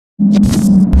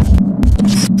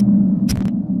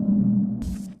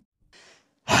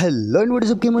Hello and what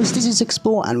is up gamers, this is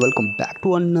Expo and welcome back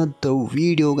to another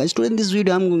video. Guys, today in this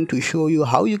video I'm going to show you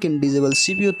how you can disable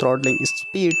CPU throttling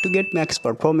speed to get max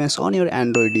performance on your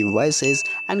Android devices.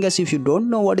 And guys, if you don't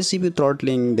know what is CPU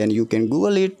throttling, then you can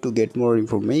Google it to get more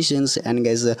informations. And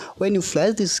guys, when you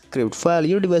flash this script file,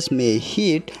 your device may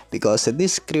hit because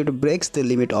this script breaks the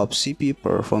limit of CPU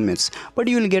performance, but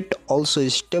you will get also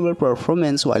stable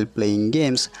performance while playing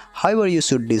games. However, you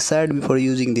should decide before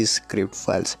using these script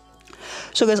files.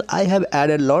 So guys, I have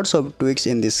added lots of tweaks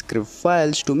in this script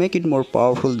files to make it more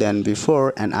powerful than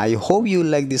before, and I hope you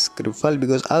like this script file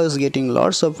because I was getting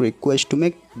lots of requests to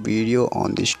make video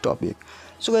on this topic.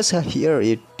 So guys, here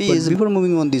it is. But before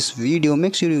moving on this video,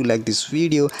 make sure you like this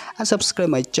video and subscribe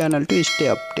my channel to stay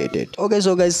updated. Okay,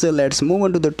 so guys, let's move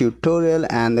on to the tutorial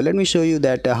and let me show you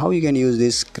that how you can use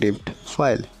this script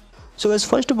file. So guys,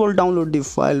 first of all, download the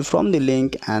file from the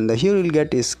link, and here you'll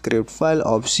get a script file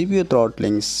of CPU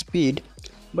throttling speed.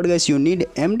 But guys, you need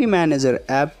MT Manager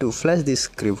app to flash this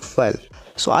script file.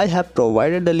 So I have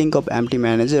provided the link of MT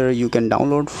Manager. You can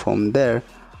download from there.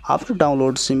 After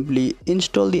download, simply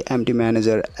install the MT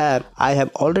Manager app. I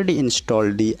have already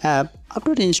installed the app.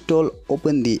 After install,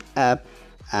 open the app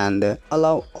and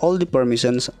allow all the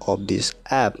permissions of this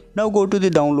app. Now go to the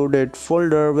downloaded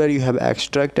folder where you have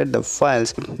extracted the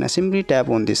files. Now simply tap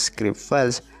on the script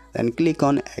files, then click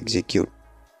on execute.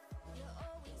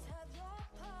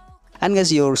 And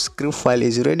guys, your script file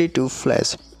is ready to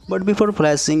flash. But before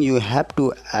flashing, you have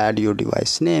to add your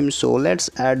device name. So let's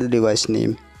add the device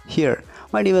name here.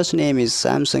 My device name is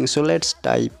Samsung, so let's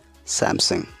type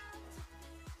Samsung.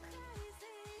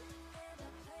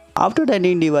 After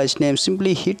typing device name,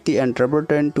 simply hit the enter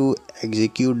button to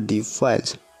execute the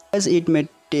files. As it may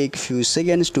take few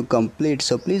seconds to complete,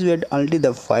 so please wait until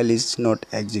the file is not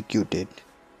executed.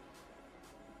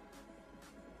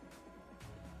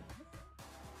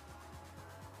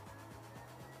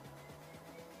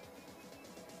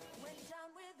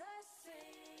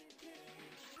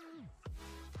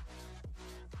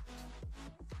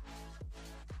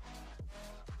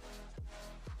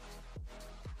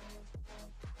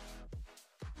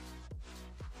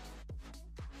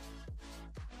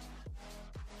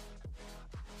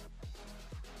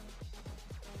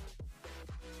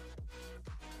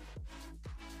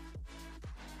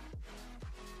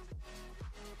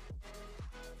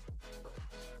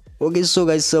 Okay, so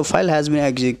guys, the file has been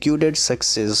executed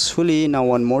successfully. Now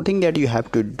one more thing that you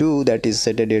have to do, that is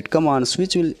set edit commands,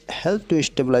 which will help to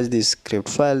stabilize this script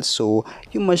file. So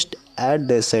you must add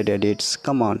the set edits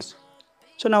commands.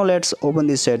 So now let's open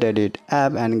the set edit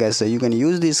app, and guys, you can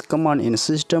use this command in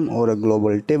system or a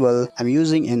global table. I'm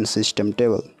using in system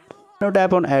table. Now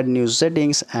tap on add new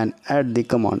settings and add the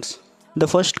commands. The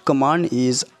first command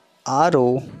is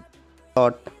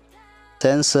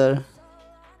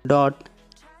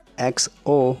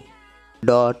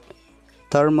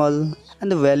ro.sensor.xo.thermal,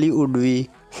 and the value would be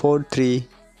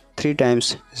 433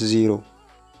 times 0.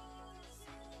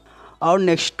 Our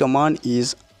next command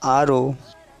is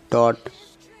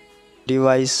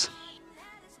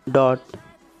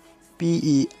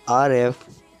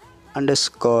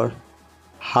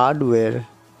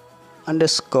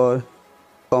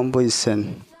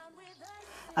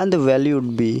and the value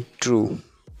would be true.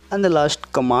 And the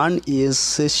last command is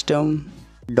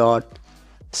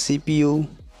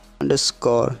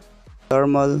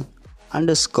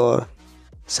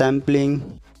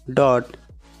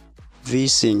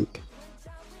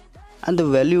and the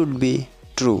value would be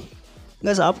true.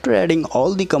 Guys, after adding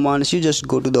all the commands, you just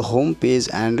go to the home page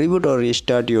and reboot or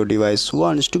restart your device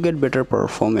once to get better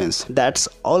performance. That's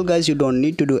all guys, you don't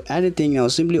need to do anything now.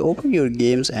 Simply open your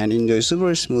games and enjoy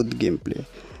super smooth gameplay.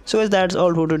 So guys, that's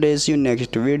all for today. See you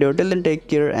next video. Till then, take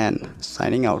care and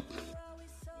signing out.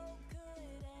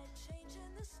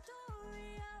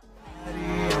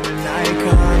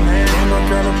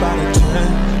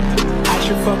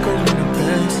 Fuck her in the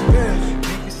Benz.